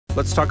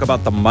Let's talk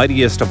about the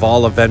mightiest of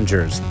all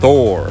Avengers,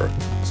 Thor.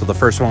 So the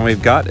first one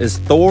we've got is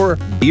Thor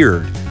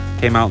Beard.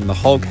 Came out in the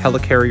Hulk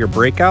Helicarrier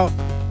Breakout,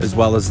 as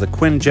well as the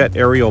Quinjet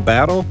Aerial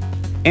Battle,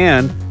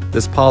 and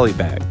this poly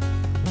bag.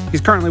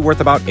 He's currently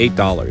worth about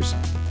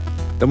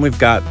 $8. Then we've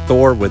got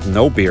Thor with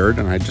no beard,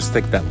 and I just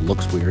think that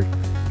looks weird.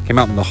 Came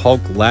out in the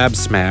Hulk Lab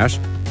Smash.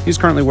 He's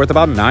currently worth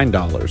about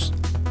 $9.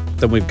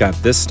 Then we've got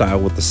this style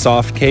with the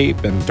soft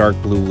cape and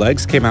dark blue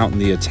legs. Came out in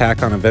the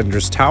Attack on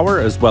Avengers Tower,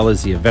 as well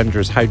as the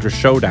Avengers Hydra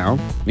Showdown.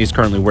 And he's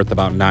currently worth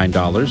about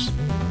 $9.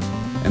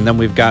 And then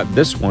we've got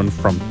this one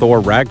from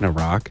Thor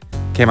Ragnarok.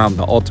 Came out in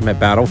the Ultimate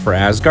Battle for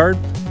Asgard.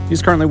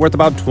 He's currently worth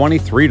about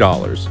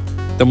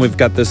 $23. Then we've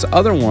got this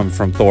other one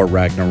from Thor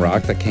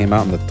Ragnarok that came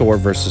out in the Thor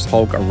vs.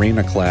 Hulk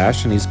Arena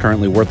Clash, and he's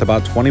currently worth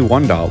about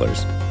 $21.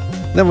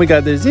 Then we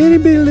got this itty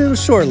bitty little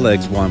short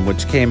legs one,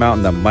 which came out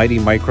in the Mighty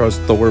Micros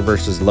Thor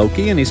vs.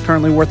 Loki, and he's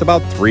currently worth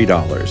about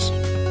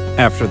 $3.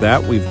 After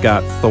that, we've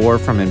got Thor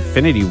from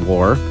Infinity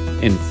War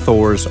in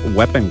Thor's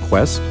Weapon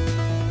Quest,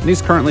 and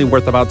he's currently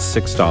worth about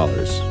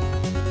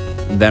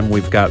 $6. Then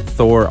we've got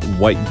Thor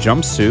White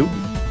Jumpsuit.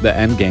 The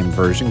Endgame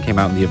version came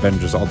out in the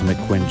Avengers Ultimate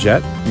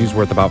Quinjet, and he's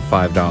worth about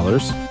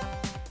 $5.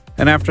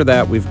 And after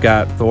that, we've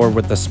got Thor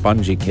with the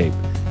Spongy Cape.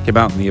 Came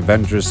out in the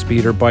Avengers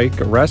Speeder Bike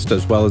Arrest,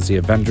 as well as the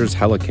Avengers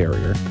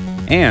Helicarrier,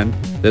 and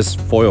this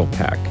foil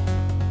pack.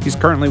 He's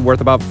currently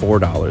worth about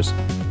 $4.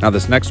 Now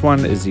this next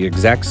one is the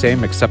exact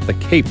same, except the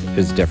cape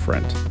is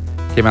different.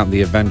 Came out in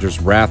the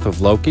Avengers Wrath of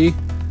Loki.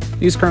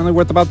 He's currently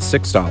worth about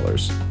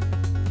 $6.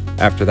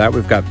 After that,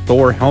 we've got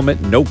Thor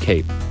Helmet No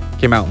Cape.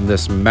 Came out in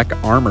this Mech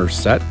Armor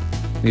set.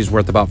 He's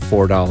worth about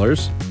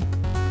 $4.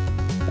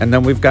 And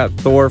then we've got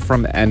Thor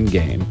from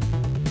Endgame.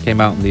 Came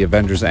out in the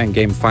Avengers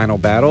Endgame Final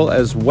Battle,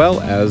 as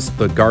well as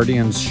the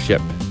Guardians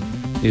ship.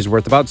 He's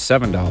worth about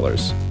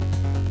 $7.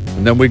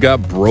 And then we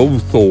got Bro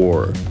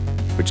Thor,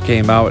 which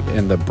came out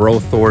in the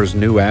Bro Thor's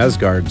New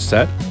Asgard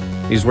set.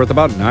 He's worth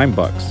about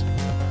 $9.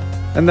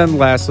 And then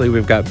lastly,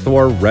 we've got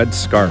Thor Red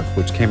Scarf,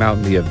 which came out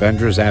in the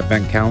Avengers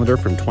Advent Calendar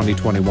from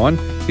 2021.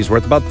 He's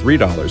worth about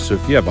 $3. So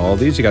if you have all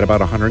these, you got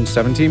about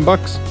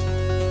 $117.